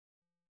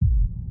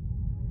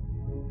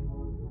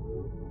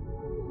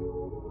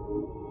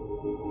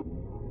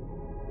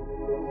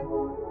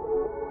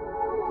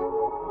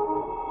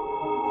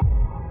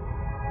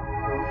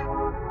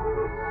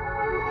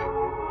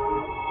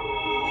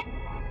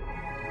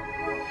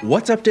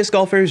What's up, disc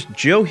golfers?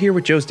 Joe here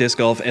with Joe's Disc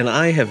Golf, and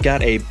I have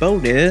got a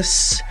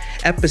bonus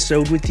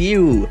episode with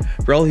you.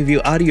 For all of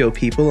you audio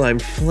people, I'm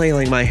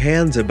flailing my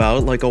hands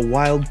about like a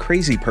wild,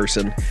 crazy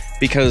person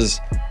because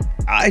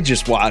I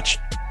just watched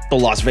the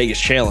Las Vegas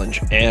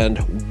Challenge,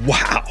 and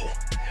wow.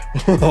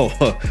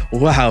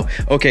 Wow.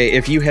 Okay,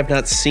 if you have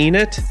not seen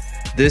it,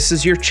 this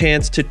is your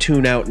chance to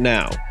tune out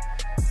now.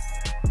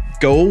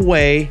 Go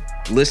away.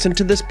 Listen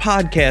to this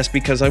podcast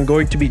because I'm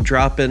going to be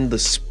dropping the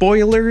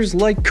spoilers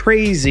like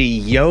crazy,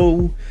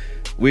 yo.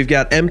 We've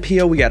got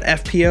MPO, we got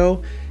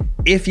FPO.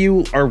 If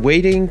you are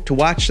waiting to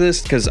watch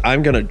this, because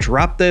I'm going to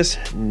drop this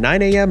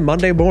 9 a.m.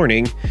 Monday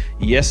morning.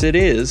 Yes, it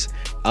is.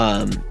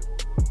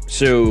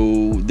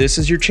 So this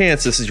is your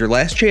chance. This is your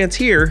last chance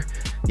here.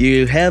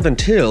 You have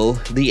until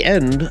the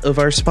end of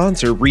our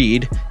sponsor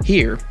read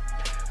here.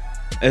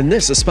 And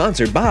this is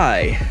sponsored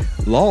by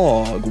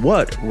Log.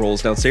 What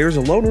rolls downstairs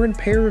alone or in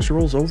pairs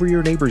rolls over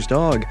your neighbor's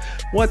dog?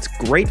 What's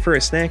great for a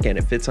snack and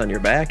it fits on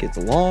your back? It's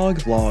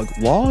Log, Log,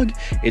 Log.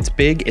 It's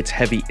big, it's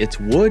heavy, it's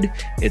wood.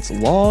 It's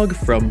Log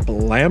from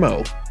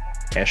Blammo.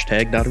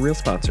 Hashtag not a real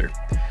sponsor.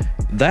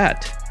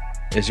 That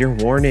is your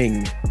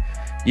warning.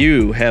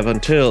 You have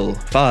until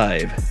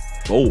 5,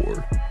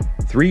 4,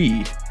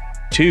 3,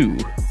 2.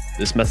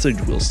 This message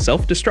will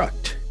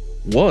self-destruct.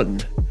 1.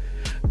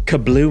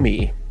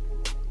 Kabloomy.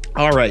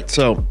 All right,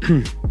 so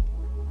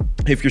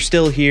if you're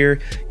still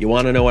here, you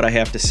want to know what I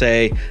have to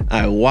say.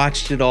 I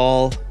watched it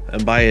all,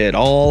 and by it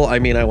all, I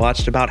mean I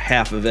watched about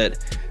half of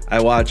it.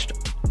 I watched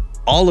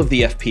all of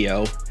the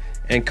FPO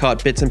and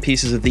caught bits and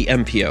pieces of the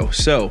MPO.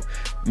 So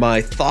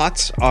my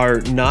thoughts are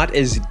not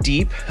as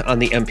deep on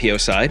the MPO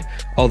side,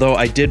 although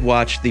I did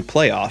watch the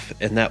playoff,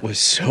 and that was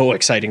so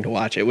exciting to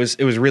watch. It was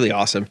really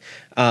awesome.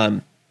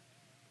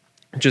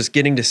 Just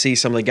getting to see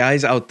some of the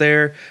guys out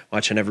there,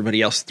 watching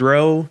everybody else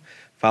throw,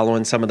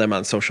 following some of them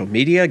on social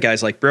media.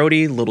 Guys like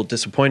Brody, a little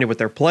disappointed with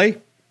their play,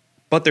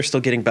 but they're still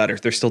getting better.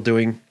 They're still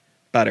doing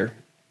better.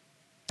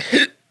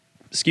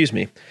 Excuse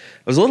me. I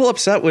was a little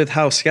upset with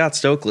how Scott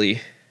Stokely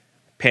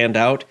panned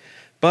out,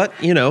 but,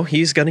 you know,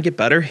 he's going to get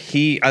better.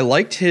 I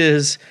liked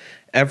his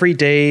every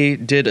day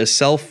did a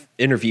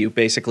self-interview,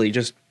 basically.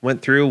 Just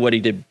went through what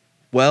he did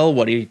well,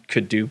 what he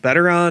could do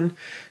better on,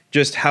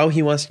 just how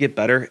he wants to get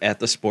better at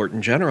the sport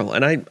in general.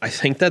 And I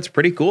think that's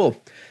pretty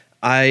cool.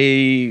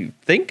 I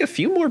think a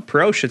few more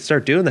pros should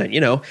start doing that. You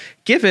know,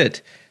 give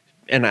it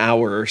an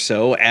hour or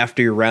so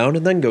after your round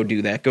and then go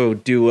do that. Go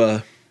do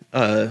a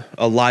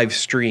live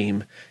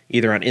stream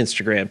either on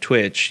Instagram,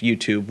 Twitch,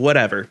 YouTube,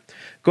 whatever.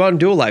 Go out and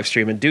do a live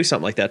stream and do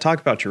something like that. Talk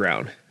about your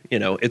round. You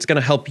know, it's going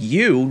to help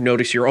you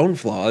notice your own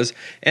flaws,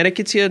 and it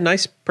gets you a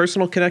nice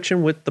personal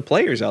connection with the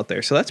players out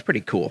there. So that's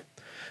pretty cool.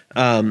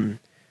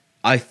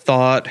 I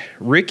thought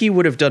Ricky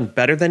would have done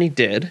better than he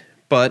did,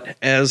 but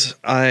as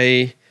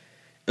I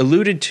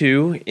alluded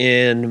to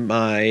in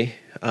my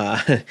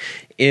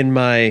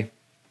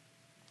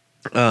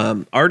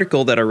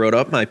article that I wrote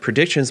up, my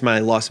predictions, my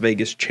Las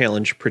Vegas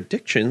Challenge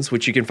predictions,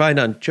 which you can find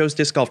on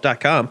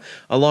joesdiscgolf.com,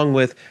 along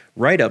with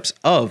write-ups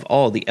of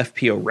all the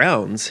FPO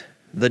rounds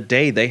the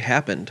day they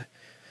happened.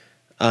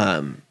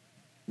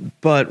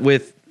 But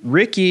with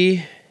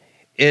Ricky,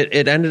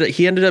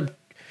 he ended up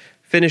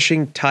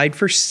finishing tied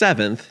for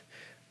 7th.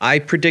 I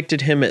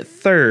predicted him at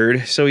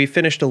 3rd, so he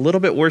finished a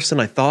little bit worse than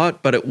I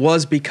thought, but it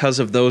was because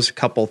of those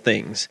couple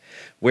things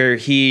where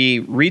he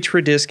reached for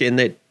disc and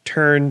it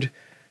turned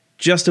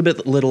just a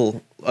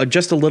little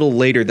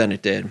later than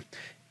it did.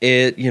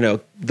 The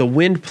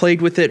wind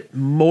played with it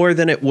more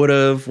than it would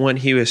have when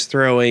he was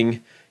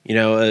throwing,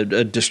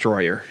 a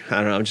destroyer. I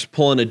don't know, I'm just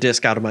pulling a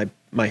disc out of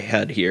my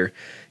head here.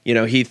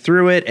 He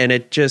threw it and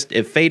it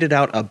faded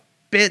out a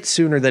bit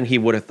sooner than he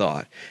would have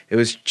thought. It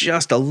was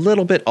just a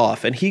little bit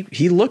off, and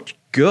he looked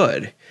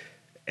good.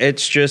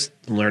 It's just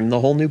learning the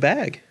whole new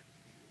bag.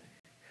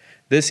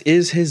 This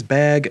is his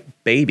bag,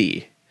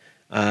 baby.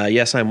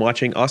 Yes, I'm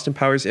watching Austin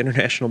Powers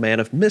International Man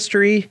of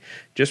Mystery.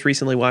 Just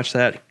recently watched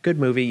that. Good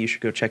movie. You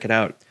should go check it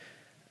out.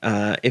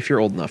 If you're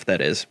old enough, that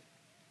is.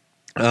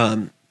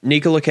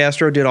 Nico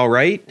Locastro did all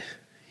right.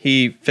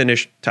 He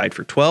finished tied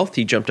for 12th.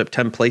 He jumped up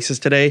 10 places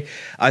today.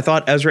 I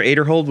thought Ezra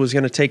Aderhold was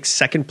going to take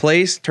 2nd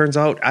place. Turns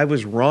out I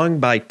was wrong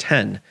by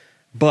 10.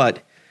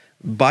 But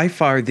by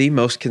far the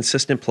most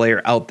consistent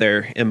player out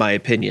there, in my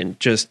opinion,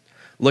 just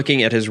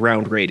looking at his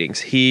round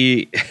ratings.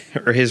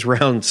 Or his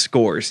round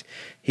scores.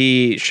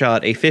 He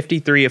shot a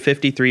 53, a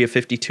 53, a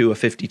 52, a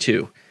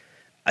 52.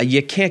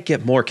 You can't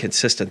get more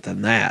consistent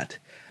than that.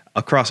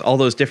 Across all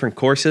those different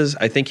courses,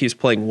 I think he's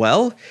playing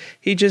well.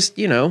 He just,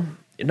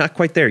 not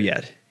quite there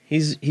yet.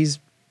 He's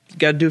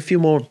got to do a few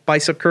more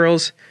bicep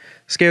curls,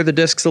 scare the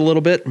discs a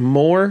little bit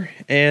more,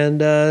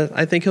 and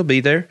I think he'll be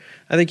there.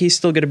 I think he's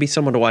still going to be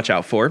someone to watch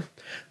out for.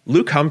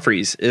 Luke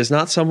Humphreys is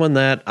not someone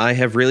that I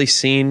have really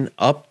seen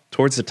up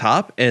towards the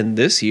top, and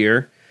this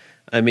year,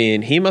 I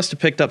mean, he must have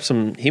been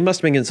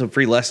getting some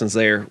free lessons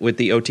there with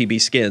the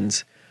OTB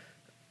skins,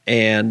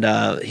 and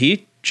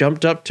he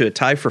jumped up to a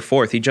tie for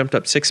 4th. He jumped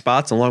up 6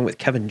 spots along with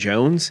Kevin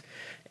Jones,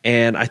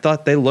 and I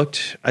thought he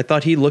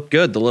looked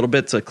good. The little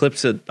bits of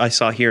clips that I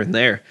saw here and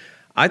there,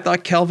 I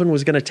thought Kelvin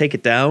was going to take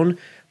it down,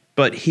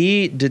 but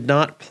he did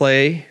not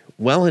play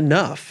well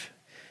enough.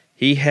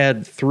 He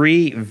had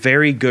 3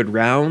 very good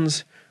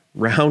rounds.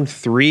 Round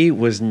 3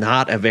 was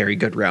not a very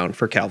good round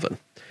for Kelvin.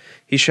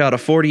 He shot a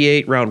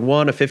 48 round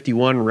 1, a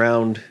 51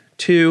 round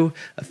 2,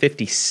 a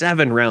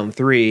 57 round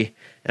 3,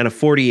 and a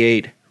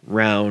 48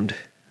 round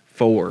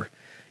 4.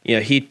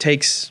 He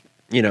takes,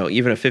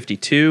 even a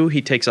 52,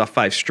 he takes off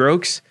 5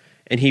 strokes,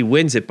 and he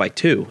wins it by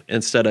 2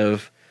 instead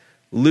of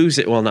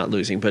not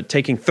losing, but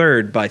taking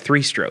third by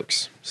 3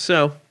 strokes.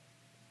 So,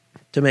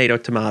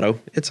 tomato,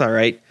 it's all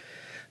right.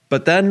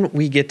 But then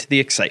we get to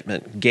the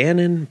excitement.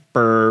 Gannon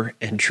Buhr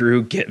and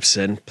Drew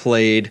Gibson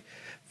played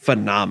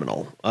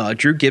phenomenal.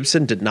 Drew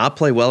Gibson did not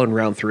play well in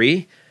round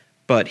 3,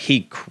 but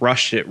he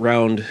crushed it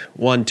round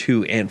 1,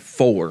 2, and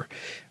 4.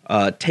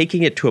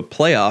 Taking it to a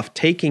playoff,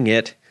 taking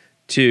it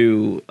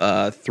to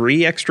 4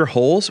 extra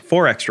holes,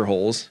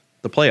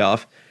 the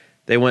playoff.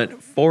 They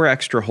went 4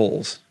 extra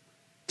holes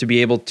to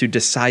be able to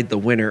decide the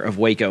winner of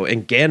Waco.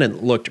 And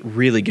Gannon looked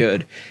really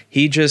good.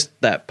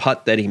 That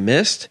putt that he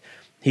missed,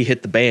 he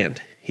hit the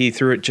band. He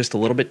threw it just a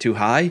little bit too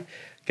high,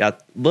 got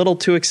a little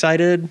too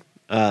excited.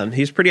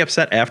 He's pretty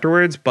upset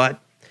afterwards, but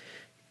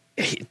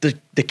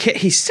the kid,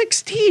 he's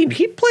 16.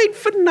 He played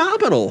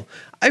phenomenal.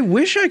 I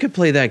wish I could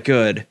play that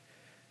good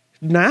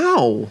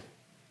now,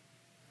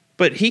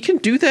 but he can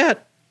do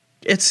that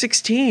at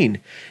 16.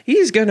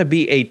 He's going to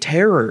be a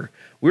terror.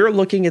 We're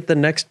looking at the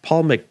next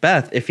Paul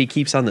McBeth if he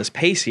keeps on this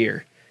pace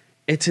here.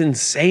 It's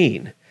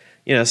insane.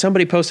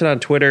 Somebody posted on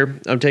Twitter,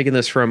 I'm taking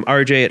this from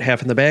RJ at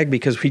Half in the Bag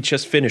because we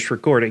just finished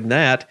recording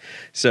that.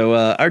 So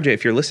RJ,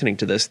 if you're listening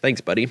to this, thanks,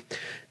 buddy.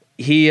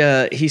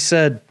 He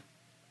said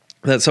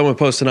that someone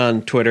posted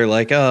on Twitter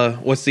like,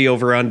 what's the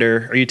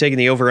over-under? Are you taking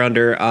the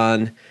over-under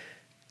on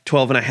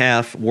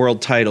 12.5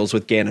 world titles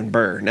with Gannon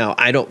Buhr? Now,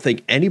 I don't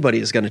think anybody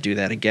is going to do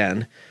that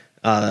again.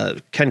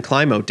 Ken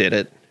Climo did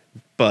it,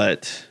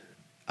 but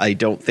I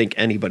don't think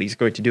anybody's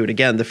going to do it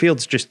again. The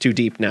field's just too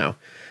deep now.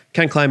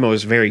 Ken Climo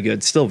is very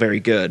good, still very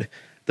good.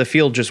 The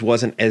field just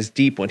wasn't as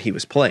deep when he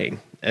was playing.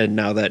 And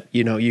now that,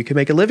 you can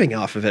make a living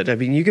off of it. I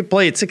mean, you could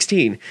play at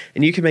 16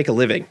 and you can make a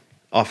living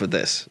off of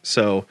this.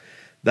 So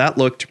that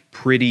looked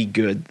pretty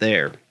good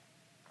there.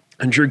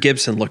 And Drew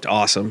Gibson looked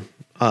awesome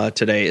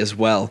today as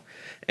well.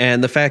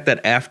 And the fact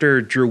that after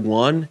Drew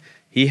won,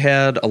 he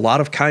had a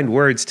lot of kind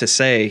words to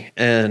say,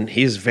 and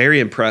he's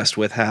very impressed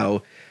with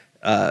how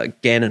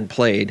Gannon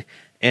played.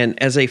 And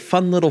as a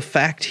fun little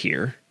fact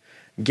here,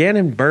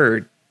 Gannon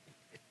Buhr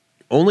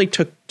only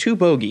took 2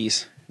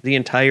 bogeys the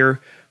entire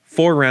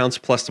 4 rounds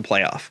plus the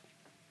playoff.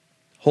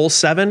 Hole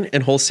 7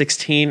 and hole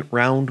 16,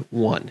 round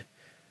 1.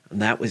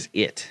 And that was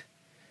it.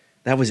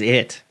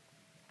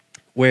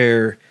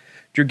 Where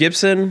Drew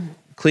Gibson,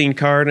 clean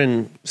card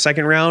in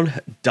second round,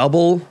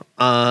 double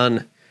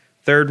on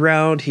third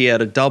round. He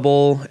had a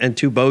double and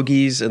 2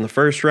 bogeys in the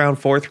first round,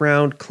 fourth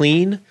round,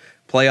 clean.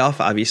 Playoff,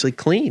 obviously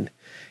clean.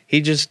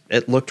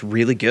 It looked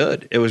really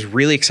good. It was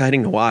really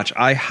exciting to watch.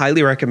 I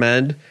highly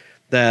recommend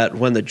that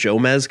when the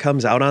Jomez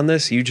comes out on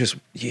this,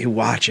 you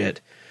watch it.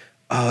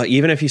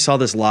 Even if you saw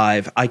this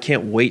live, I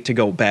can't wait to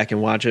go back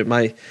and watch it.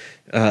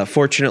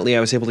 Fortunately, I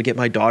was able to get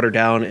my daughter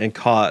down and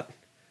caught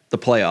the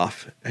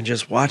playoff, and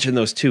just watching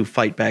those 2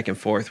 fight back and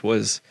forth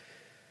was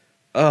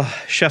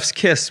chef's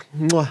kiss.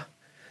 Mwah.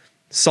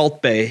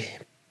 Salt Bay,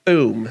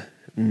 boom,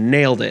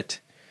 nailed it.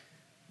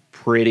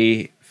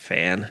 Pretty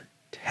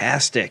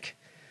fantastic.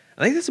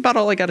 I think that's about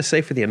all I got to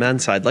say for the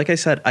men's side. Like I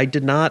said, I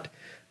did not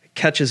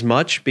catch as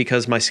much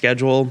because my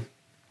schedule,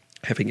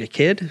 having a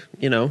kid,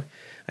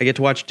 I get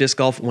to watch disc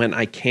golf when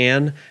I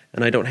can,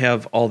 and I don't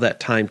have all that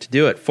time to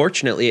do it.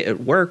 Fortunately, at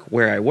work,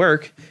 where I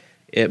work,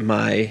 at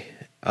my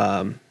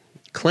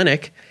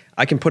clinic,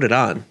 I can put it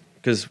on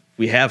because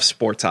we have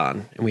sports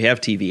on and we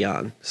have TV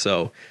on.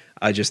 So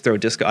I just throw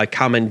I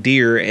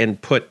commandeer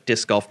and put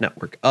Disc Golf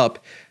Network up,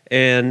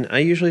 and I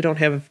usually don't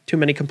have too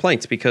many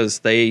complaints because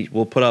they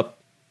will put up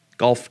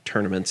golf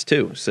tournaments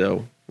too.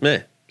 So,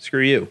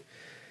 screw you.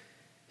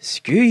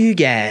 Screw you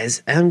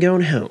guys, I'm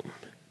going home.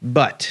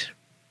 But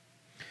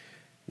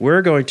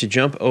we're going to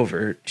jump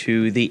over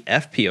to the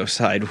FPO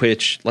side,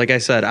 which, like I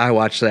said, I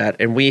watched that,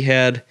 and we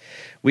had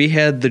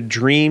the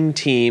dream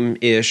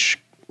team-ish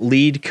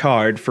lead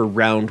card for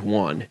round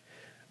 1,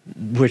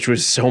 which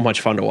was so much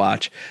fun to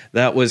watch.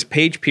 That was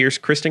Paige Pierce,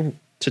 Kristen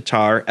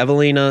Tatar,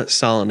 Evelina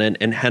Salonen,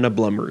 and Henna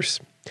Blumers.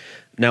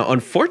 Now,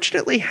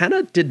 unfortunately,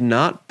 Henna did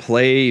not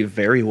play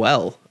very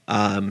well.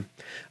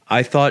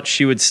 I thought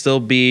she would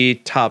still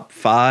be top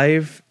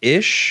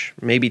 5-ish,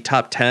 maybe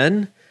top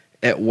 10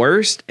 at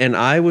worst, and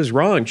I was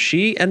wrong.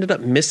 She ended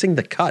up missing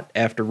the cut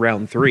after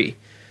round 3.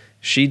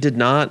 She did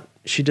not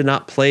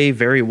play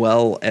very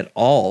well at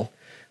all,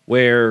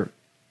 where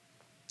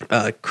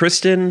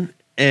Kristen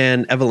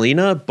and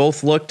Evelina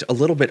both looked a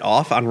little bit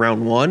off on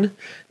round 1.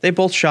 They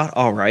both shot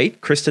all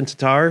right. Kristen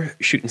Tatar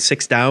shooting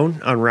 6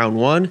 down on round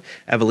 1.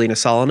 Evelina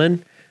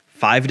Salonen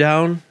 5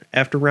 down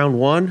after round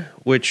 1,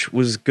 which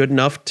was good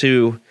enough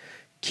to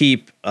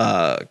keep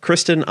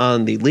Kristen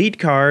on the lead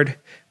card,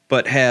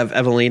 but have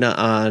Evelina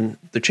on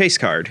the chase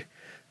card.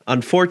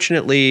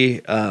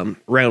 Unfortunately,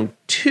 round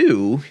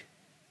two,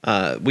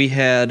 we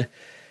had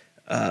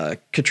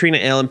Katrina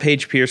Allen,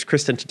 Paige Pierce,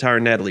 Kristen Tatar,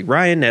 and Natalie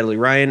Ryan. Natalie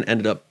Ryan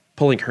ended up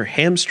pulling her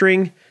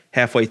hamstring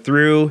halfway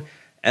through,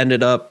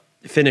 ended up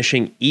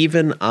finishing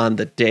even on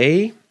the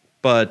day,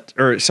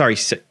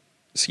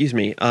 excuse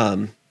me.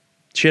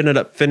 She ended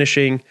up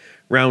finishing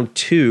round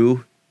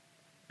two,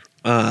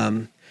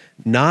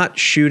 not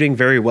shooting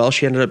very well.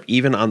 She ended up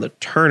even on the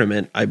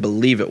tournament, I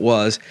believe it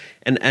was,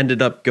 and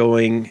ended up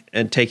going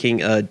and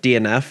taking a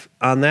DNF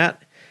on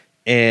that.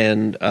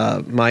 And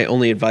my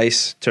only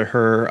advice to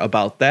her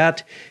about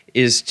that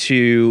is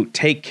to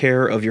take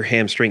care of your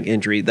hamstring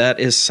injury. That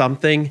is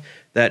something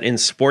that in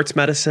sports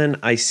medicine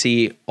I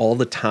see all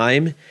the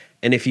time.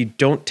 And if you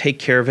don't take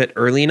care of it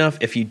early enough,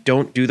 if you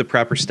don't do the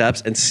proper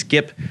steps and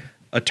skip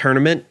a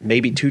tournament,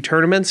 maybe 2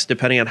 tournaments,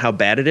 depending on how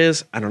bad it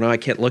is. I don't know. I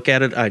can't look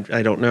at it. I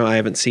don't know. I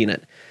haven't seen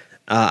it.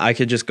 I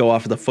could just go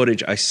off of the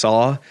footage I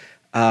saw.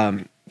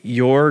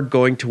 You're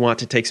going to want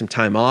to take some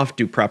time off,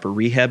 do proper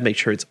rehab, make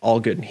sure it's all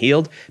good and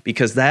healed,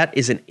 because that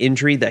is an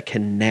injury that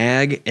can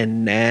nag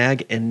and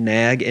nag and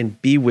nag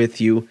and be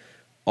with you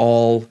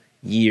all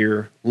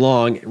year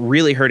long,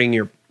 really hurting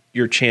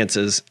your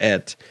chances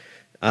at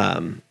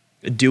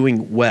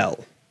doing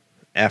well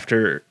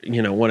after,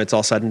 when it's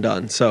all said and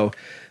done. So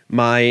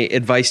my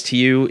advice to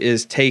you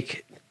is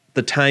take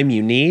the time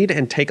you need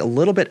and take a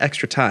little bit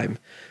extra time.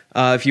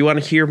 If you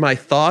want to hear my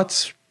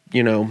thoughts,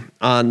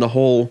 on the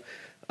whole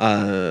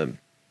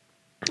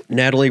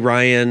Natalie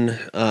Ryan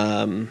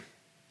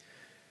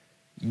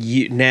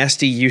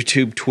nasty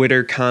YouTube,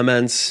 Twitter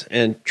comments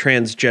and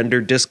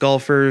transgender disc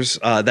golfers,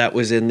 that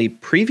was in the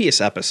previous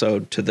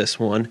episode to this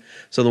one.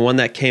 So the one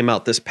that came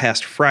out this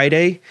past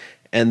Friday,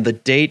 and the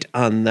date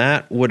on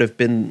that would have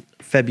been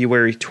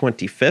February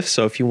 25th.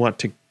 So if you want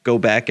to go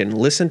back and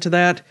listen to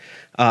that,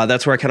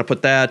 that's where I kind of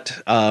put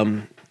that.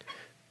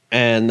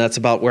 And that's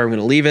about where I'm going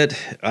to leave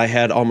it. I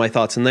had all my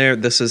thoughts in there.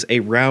 This is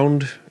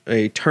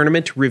a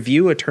tournament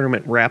review, a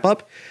tournament wrap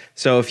up.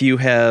 So if you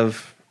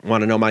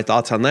want to know my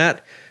thoughts on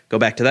that, go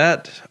back to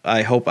that.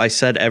 I hope I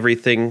said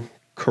everything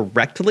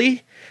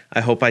correctly.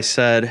 I hope I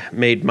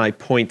made my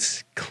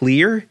points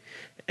clear.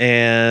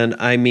 And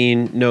I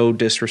mean no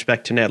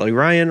disrespect to Natalie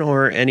Ryan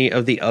or any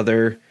of the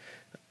other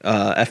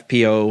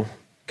FPO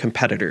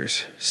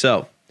competitors.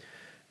 So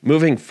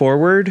moving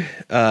forward,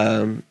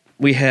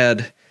 we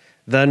had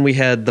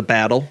the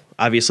battle.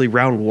 Obviously,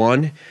 round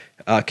one,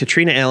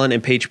 Katrina Allen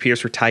and Paige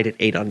Pierce were tied at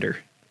 8 under.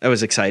 That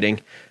was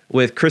exciting.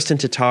 With Kristen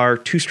Tatar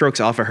 2 strokes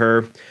off of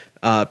her.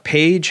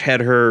 Paige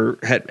had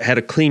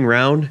a clean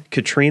round.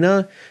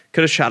 Katrina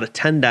could have shot a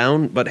 10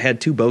 down, but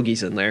had 2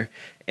 bogeys in there.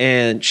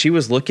 And she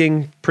was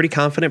looking pretty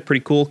confident,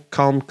 pretty cool,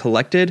 calm,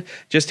 collected.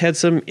 Just had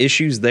some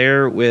issues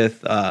there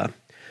with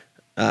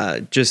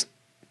just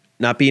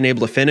not being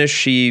able to finish.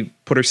 She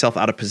put herself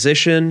out of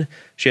position.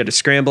 She had to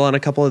scramble on a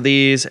couple of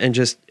these, and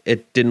just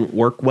it didn't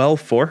work well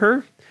for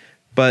her.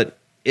 But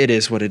it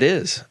is what it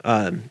is.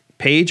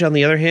 Paige, on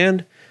the other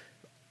hand,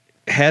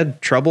 had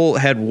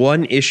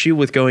one issue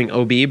with going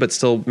OB, but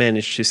still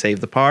managed to save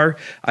the par.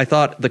 I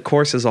thought the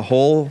course as a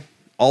whole,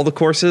 all the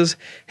courses,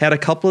 had a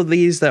couple of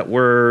these that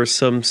were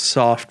some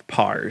soft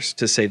pars,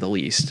 to say the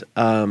least.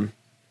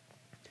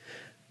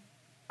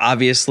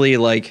 Obviously,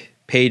 like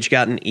Paige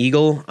got an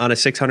eagle on a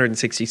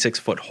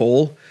 666-foot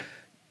hole.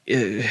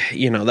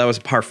 That was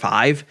a par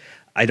 5.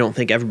 I don't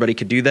think everybody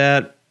could do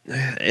that.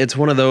 It's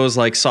one of those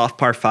like soft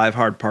par 5,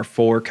 hard par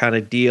 4 kind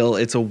of deal.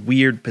 It's a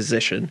weird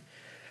position.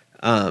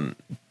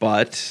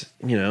 But,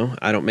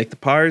 I don't make the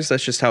pars.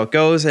 That's just how it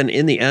goes. And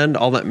in the end,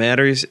 all that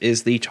matters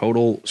is the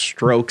total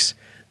strokes,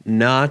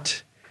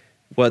 not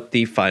what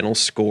the final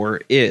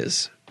score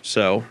is.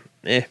 So,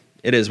 it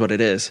is what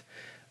it is.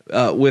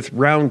 With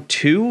round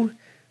 2,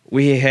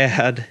 we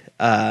had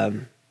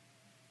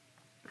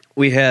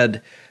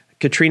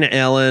Katrina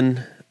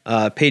Allen,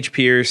 Paige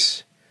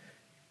Pierce,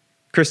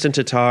 Kristen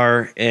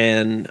Tatar,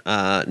 and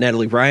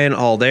Natalie Ryan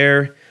all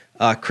there.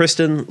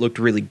 Kristen looked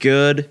really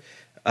good.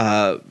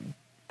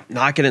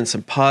 Knocking in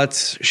some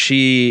putts.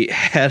 She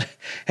had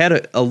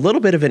a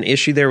little bit of an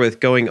issue there with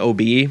going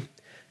OB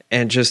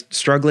and just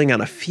struggling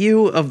on a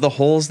few of the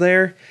holes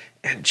there.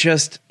 And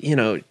just,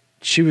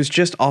 she was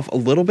just off a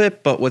little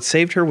bit, but what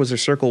saved her was her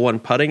circle 1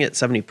 putting at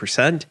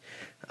 70%.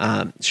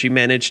 She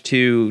managed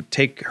to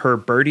take her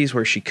birdies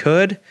where she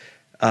could.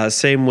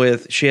 Same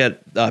with,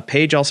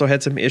 Paige also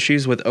had some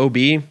issues with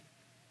OB.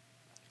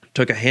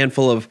 Took a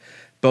handful of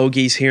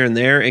bogeys here and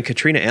there, and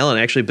Katrina Allen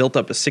actually built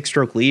up a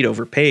 6-stroke lead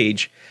over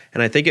Paige,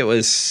 and I think it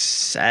was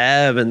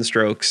 7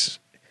 strokes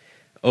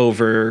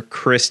over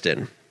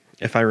Kristen,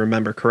 if I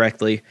remember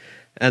correctly.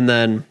 And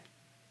then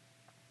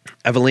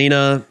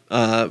Evelina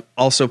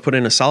also put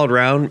in a solid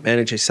round,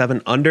 managed a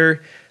 7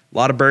 under, a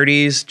lot of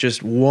birdies,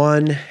 just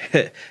one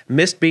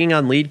missed being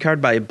on lead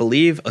card by, I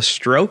believe, a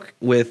stroke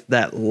with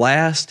that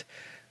last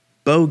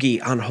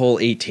bogey on hole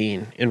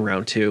 18 in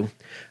round 2.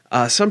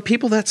 Some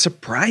people that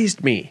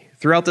surprised me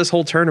throughout this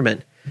whole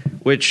tournament,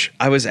 which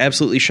I was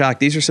absolutely shocked.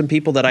 These are some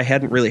people that I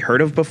hadn't really heard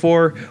of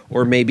before,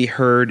 or maybe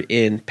heard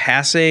in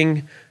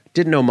passing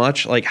didn't know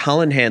much. Like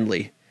Holland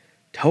Handley,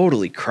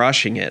 totally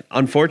crushing it.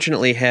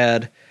 Unfortunately,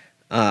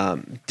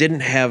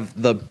 didn't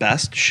have the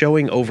best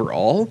showing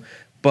overall,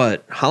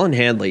 but Holland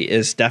Handley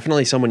is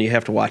definitely someone you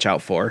have to watch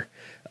out for.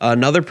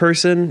 Another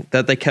person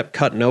that they kept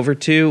cutting over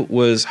to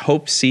was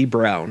Hope C.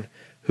 Brown,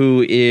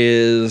 who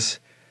is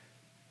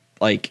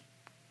like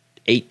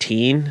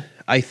 18,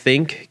 I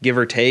think, give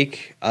or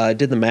take.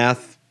 Did the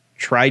math,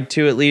 tried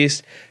to at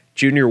least.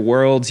 Junior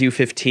Worlds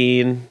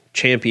U15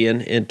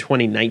 champion in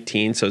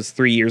 2019, so it's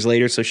 3 years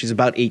later, so she's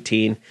about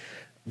 18.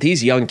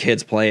 These young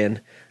kids playing.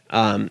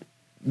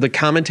 The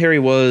commentary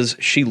was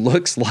she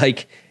looks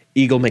like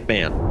Eagle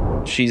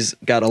McMahon. She's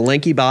got a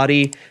lanky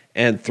body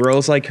and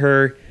throws like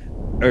her,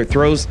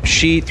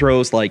 she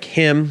throws like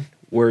him.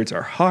 Words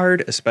are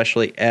hard,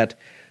 especially at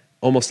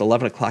almost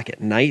 11 o'clock at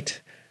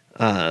night.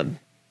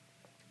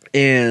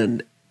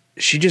 And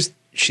she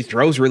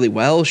throws really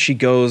well.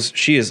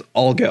 She is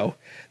all go.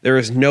 There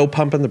is no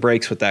pumping the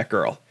brakes with that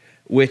girl,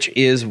 which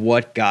is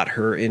what got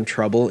her in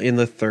trouble in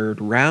the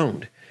third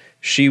round.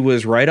 She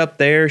was right up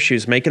there. She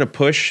was making a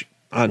push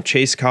on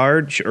chase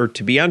card, or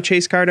to be on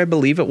chase card, I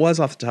believe it was,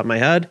 off the top of my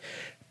head.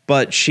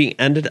 But she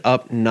ended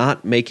up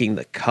not making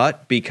the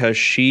cut because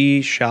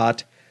she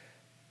shot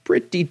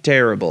pretty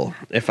terrible.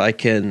 If I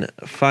can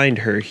find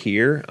her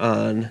here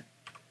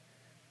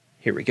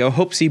we go.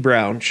 Hope C.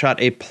 Brown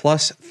shot a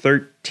plus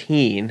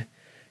 13,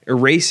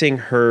 erasing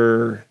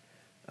her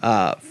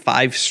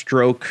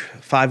 5-stroke,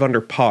 5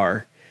 under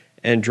par,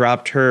 and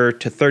dropped her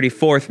to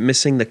 34th,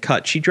 missing the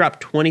cut. She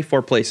dropped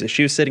 24 places.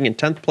 She was sitting in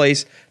 10th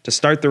place to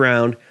start the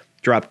round,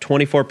 dropped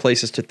 24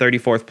 places to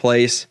 34th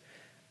place.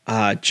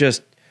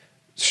 Just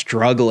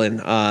struggling.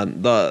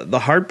 The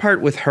hard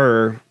part with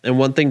her, and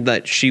one thing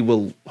that she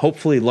will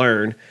hopefully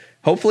learn,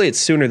 hopefully it's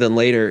sooner than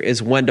later,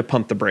 is when to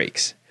pump the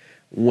brakes.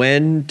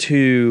 When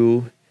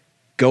to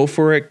go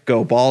for it,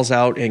 go balls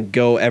out, and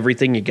go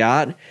everything you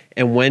got,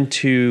 and when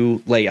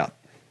to lay up.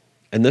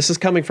 And this is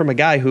coming from a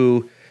guy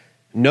who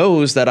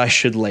knows that I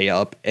should lay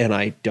up, and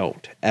I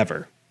don't,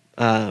 ever.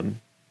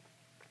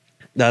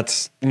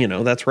 That's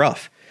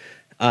rough.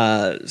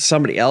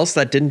 Somebody else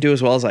that didn't do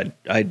as well as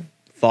I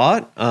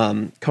thought,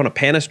 Kona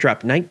Panis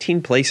dropped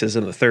 19 places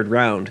in the third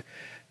round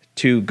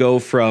to go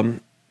from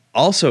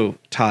also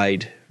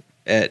tied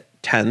at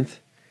 10th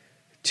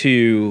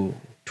to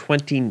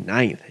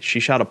 29th. She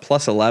shot a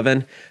plus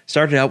 11,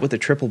 started out with a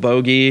triple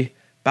bogey,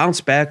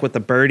 bounced back with the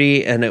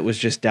birdie, and it was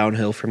just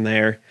downhill from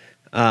there.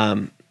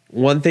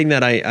 One thing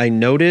that I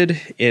noted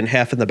in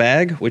Half in the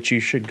Bag, which you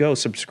should go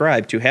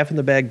subscribe to, Half in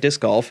the Bag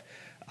Disc Golf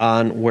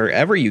on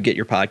wherever you get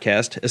your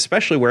podcast,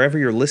 especially wherever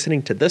you're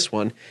listening to this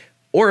one,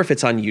 or if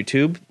it's on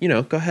YouTube,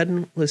 go ahead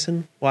and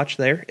listen, watch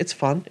there. It's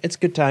fun. It's a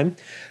good time.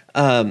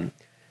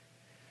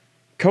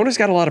 Kona's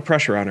got a lot of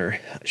pressure on her.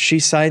 She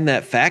signed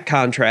that fat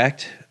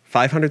contract,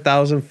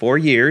 $500,000, 4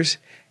 years,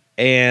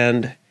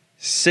 and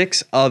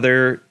 6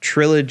 other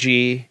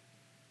trilogy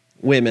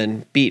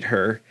women beat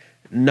her,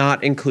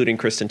 not including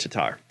Kristen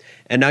Tatar.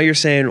 And now you're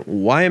saying,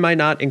 why am I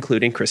not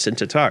including Kristen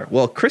Tatar?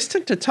 Well,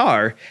 Kristen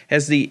Tatar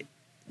has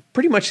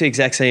pretty much the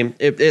exact same,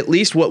 at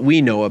least what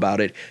we know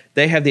about it,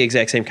 they have the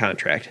exact same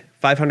contract,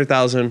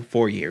 $500,000,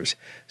 4 years.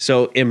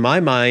 So in my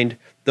mind,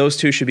 those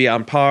two should be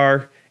on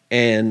par,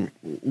 and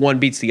one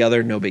beats the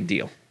other, no big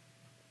deal.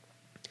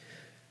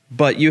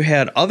 But you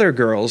had other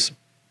girls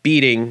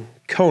beating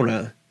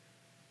Kona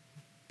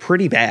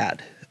pretty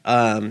bad.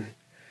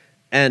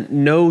 And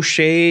no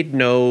shade,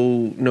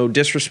 no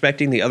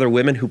disrespecting the other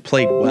women who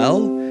played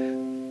well,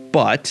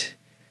 but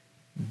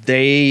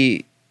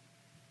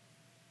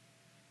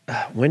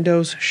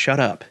Windows,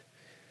 shut up.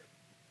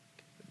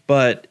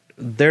 But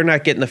they're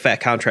not getting the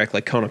fat contract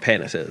like Kona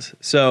Panis is.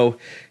 So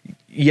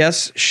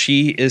yes,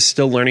 she is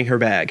still learning her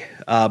bag,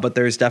 but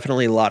there's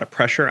definitely a lot of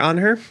pressure on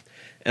her.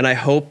 And I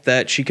hope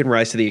that she can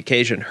rise to the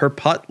occasion. Her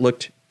putt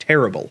looked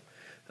terrible.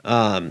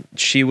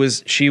 She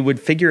would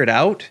figure it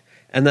out,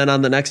 and then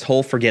on the next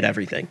hole, forget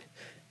everything.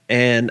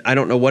 And I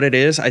don't know what it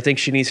is. I think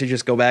she needs to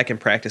just go back and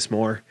practice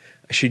more.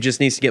 She just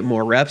needs to get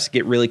more reps,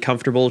 get really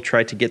comfortable,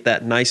 try to get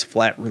that nice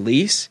flat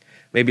release,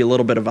 maybe a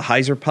little bit of a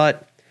hyzer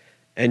putt,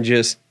 and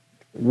just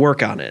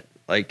work on it.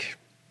 Like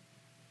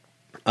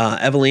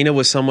Evelina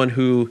was someone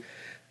who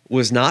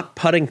was not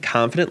putting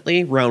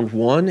confidently round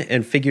 1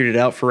 and figured it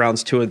out for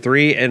rounds 2 and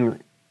 3,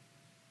 and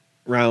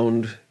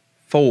round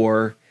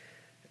 4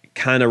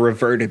 kind of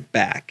reverted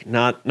back.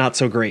 Not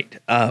so great.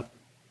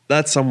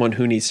 That's someone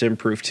who needs to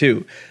improve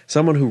too.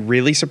 Someone who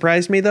really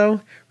surprised me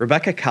though,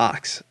 Rebecca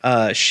Cox.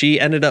 She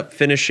ended up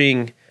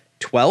finishing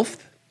 12th.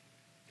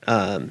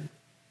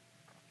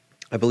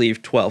 I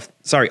believe 12th.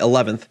 Sorry,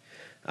 11th.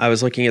 I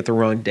was looking at the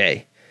wrong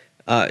day.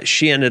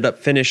 She ended up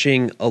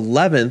finishing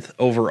 11th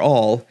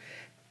overall,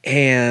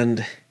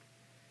 and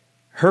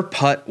her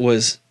putt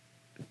was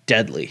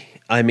deadly.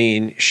 I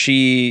mean,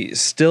 she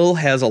still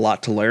has a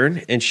lot to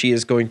learn, and she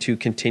is going to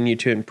continue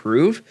to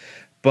improve.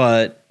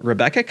 But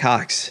Rebecca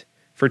Cox,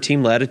 for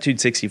Team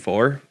Latitude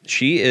 64,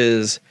 she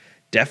is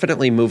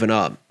definitely moving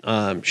up.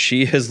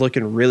 She is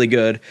looking really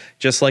good.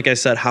 Just like I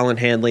said, Holland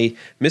Handley.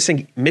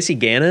 Missy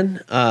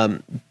Gannon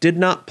did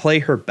not play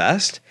her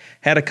best.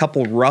 Had a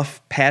couple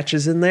rough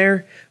patches in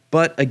there.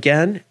 But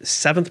again,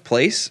 7th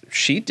place,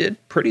 she did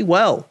pretty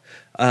well.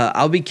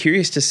 I'll be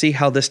curious to see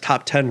how this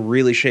top 10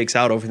 really shakes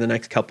out over the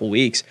next couple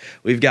weeks.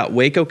 We've got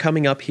Waco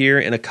coming up here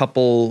in a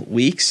couple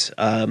weeks,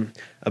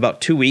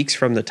 about 2 weeks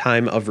from the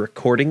time of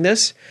recording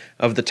this.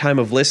 Of the time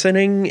of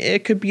listening,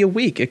 it could be a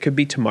week. It could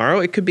be tomorrow.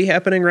 It could be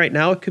happening right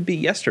now. It could be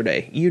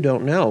yesterday. You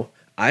don't know.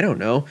 I don't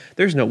know.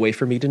 There's no way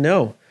for me to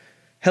know.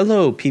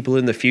 Hello, people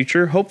in the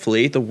future.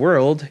 Hopefully, the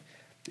world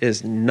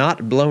is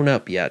not blown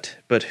up yet,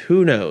 but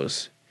who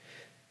knows?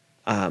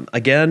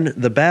 Again,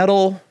 the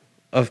battle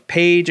of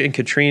Paige and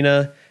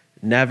Katrina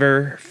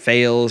never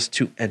fails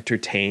to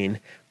entertain.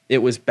 It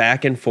was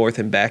back and forth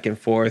and back and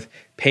forth.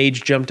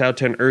 Paige jumped out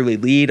to an early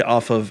lead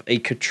off of a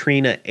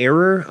Katrina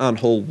error on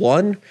hole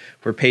 1,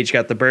 where Paige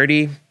got the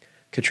birdie,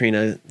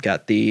 Katrina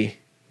got the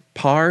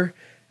par,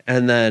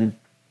 and then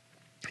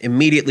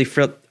immediately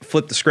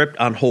flipped the script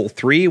on hole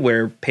 3,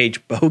 where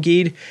Paige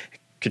bogeyed,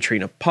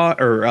 Katrina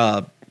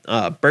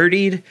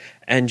birdied,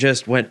 and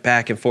just went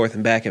back and forth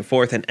and back and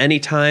forth. And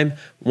anytime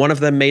one of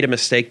them made a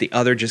mistake, the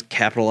other just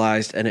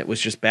capitalized, and it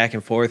was just back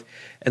and forth.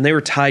 And they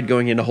were tied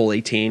going into hole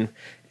 18.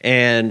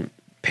 And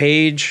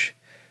Paige,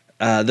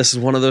 this is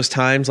one of those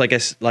times,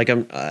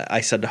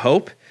 I said to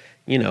Hope,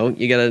 you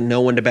got to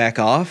know when to back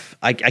off.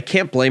 I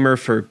can't blame her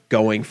for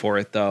going for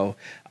it, though.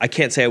 I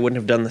can't say I wouldn't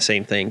have done the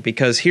same thing,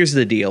 because here's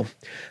the deal.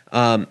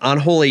 On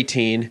hole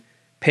 18,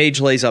 Paige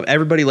lays up.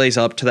 Everybody lays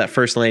up to that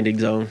first landing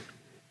zone.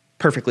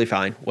 Perfectly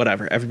fine,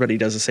 whatever. Everybody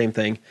does the same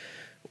thing.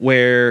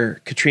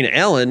 Where Katrina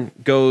Allen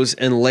goes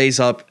and lays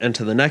up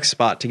into the next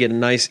spot to get a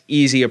nice,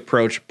 easy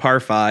approach, par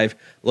 5,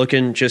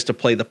 looking just to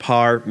play the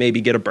par,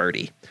 maybe get a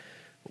birdie.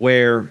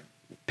 Where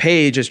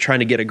Paige is trying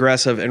to get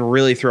aggressive and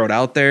really throw it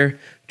out there,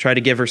 try to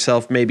give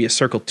herself maybe a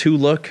circle 2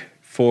 look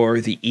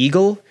for the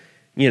eagle,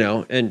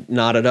 and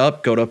knot it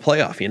up, go to a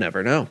playoff. You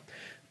never know.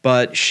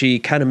 But she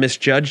kind of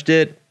misjudged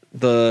it.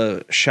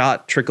 The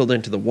shot trickled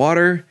into the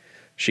water.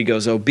 She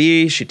goes OB,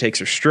 she takes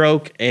her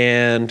stroke,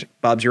 and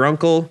Bob's your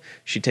uncle.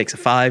 She takes a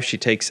 5. She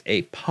takes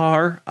a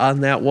par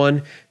on that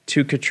one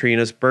to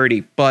Katrina's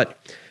birdie. But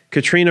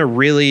Katrina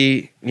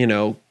really,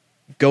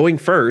 going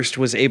first,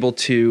 was able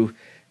to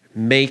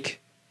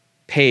make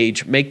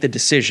Paige make the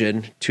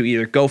decision to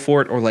either go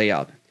for it or lay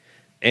up.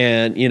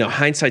 And,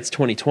 hindsight's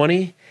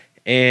 20/20,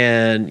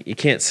 and you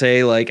can't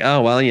say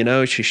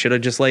she should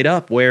have just laid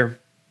up, where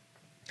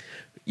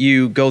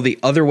you go the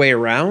other way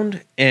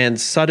around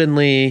and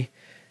suddenly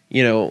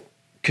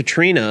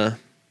Katrina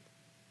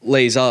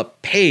lays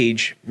up,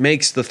 Paige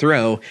makes the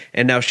throw,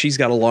 and now she's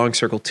got a long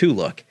circle 2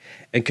 look.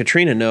 And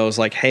Katrina knows,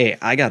 hey,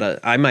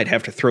 I might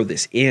have to throw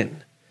this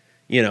in,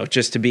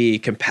 just to be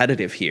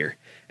competitive here.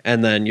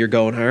 And then you're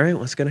going, all right,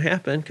 what's going to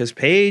happen? Because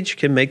Paige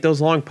can make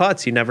those long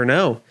putts. You never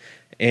know.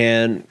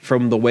 And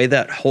from the way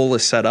that hole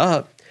is set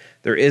up,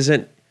 there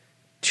isn't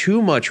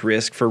too much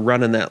risk for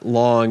running that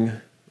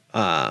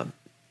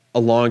a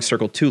long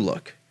circle 2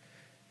 look.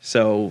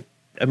 So,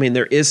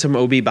 there is some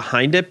OB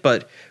behind it,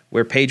 but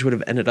where Paige would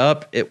have ended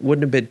up, it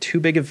wouldn't have been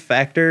too big of a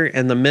factor,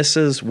 and the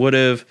misses would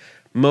have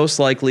most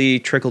likely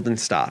trickled and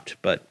stopped,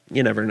 but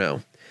you never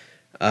know.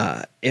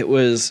 It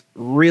was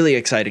really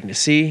exciting to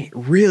see,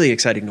 really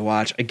exciting to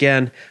watch.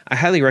 Again, I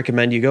highly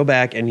recommend you go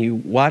back and you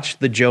watch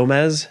the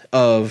Jomez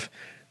of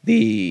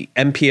the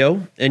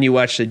MPO, and you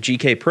watch the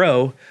GK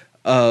Pro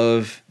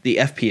of the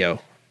FPO,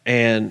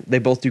 and they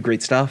both do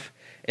great stuff.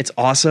 It's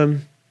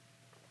awesome.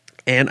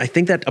 And I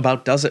think that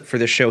about does it for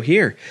this show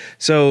here.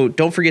 So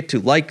don't forget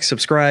to like,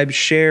 subscribe,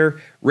 share,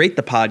 rate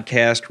the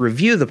podcast,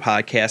 review the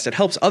podcast. It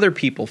helps other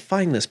people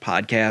find this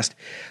podcast.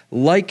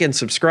 Like and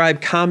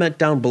subscribe, comment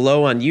down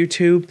below on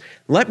YouTube.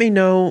 Let me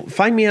know.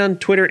 Find me on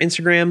Twitter,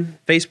 Instagram,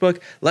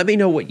 Facebook. Let me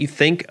know what you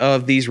think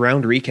of these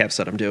round recaps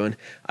that I'm doing.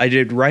 I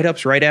did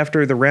write-ups right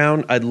after the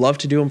round. I'd love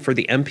to do them for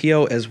the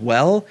MPO as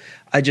well.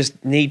 I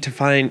just need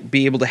to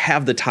be able to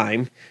have the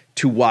time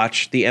to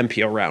watch the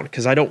MPO round,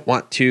 because I don't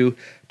want to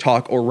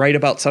talk or write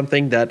about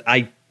something that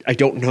I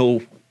don't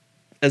know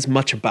as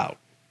much about.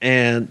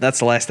 And that's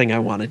the last thing I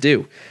want to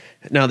do.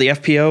 Now, the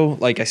FPO,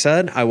 like I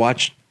said, I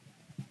watched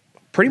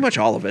pretty much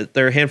all of it.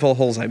 There are a handful of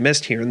holes I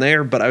missed here and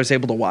there, but I was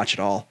able to watch it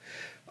all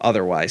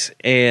otherwise.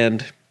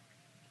 And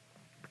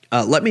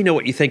let me know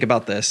what you think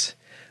about this.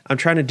 I'm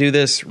trying to do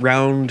this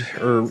round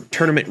or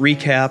tournament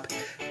recap.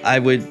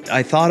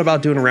 I thought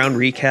about doing a round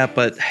recap,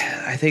 but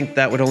I think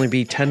that would only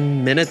be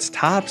 10 minutes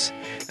tops.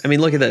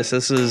 Look at this.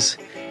 This is,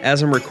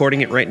 as I'm recording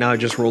it right now, I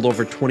just rolled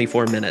over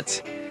 24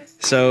 minutes.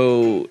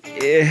 So,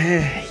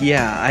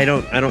 yeah, I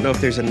don't know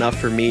if there's enough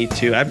for me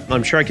to,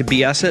 I'm sure I could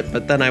BS it,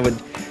 but then I would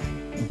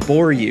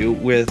bore you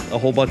with a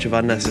whole bunch of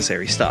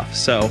unnecessary stuff.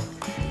 So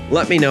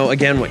let me know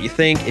again what you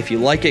think. If you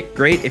like it,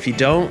 great. If you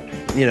don't,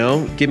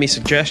 give me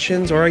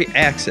suggestions or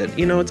axe it.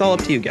 It's all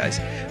up to you guys.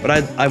 But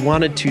I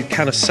wanted to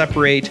kind of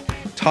separate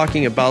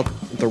talking about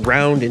the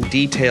round in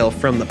detail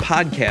from the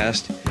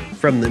podcast,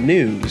 from the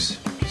news.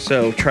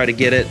 So try to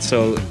get it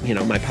so,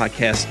 my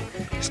podcast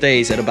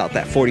stays at about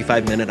that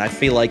 45 minute. I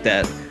feel like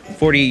that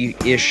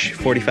 40-ish,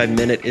 45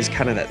 minute is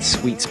kind of that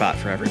sweet spot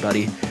for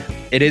everybody.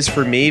 It is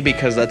for me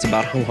because that's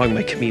about how long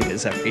my commute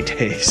is every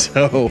day.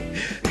 So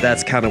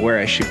that's kind of where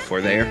I shoot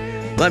for there.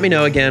 Let me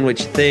know again what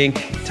you think.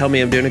 Tell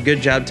me I'm doing a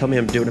good job. Tell me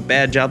I'm doing a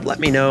bad job. Let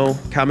me know.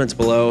 Comments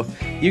below.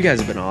 You guys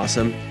have been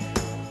awesome.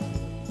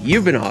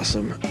 You've been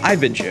awesome. I've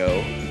been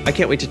Joe. I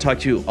can't wait to talk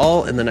to you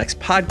all in the next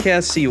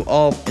podcast. See you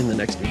all in the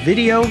next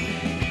video.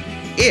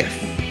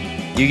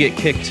 If you get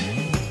kicked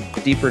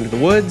deeper into the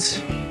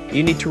woods,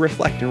 you need to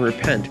reflect and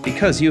repent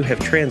because you have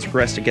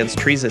transgressed against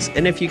Jesus.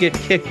 And if you get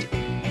kicked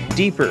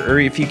deeper, or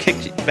if you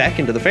kicked back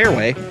into the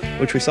fairway,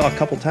 which we saw a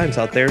couple times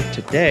out there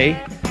today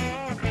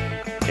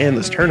and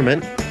this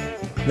tournament,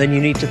 then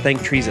you need to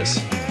thank Jesus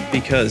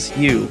because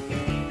you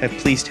have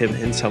pleased him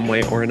in some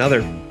way or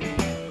another.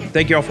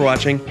 Thank you all for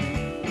watching.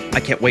 I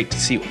can't wait to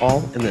see you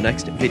all in the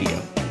next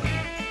video.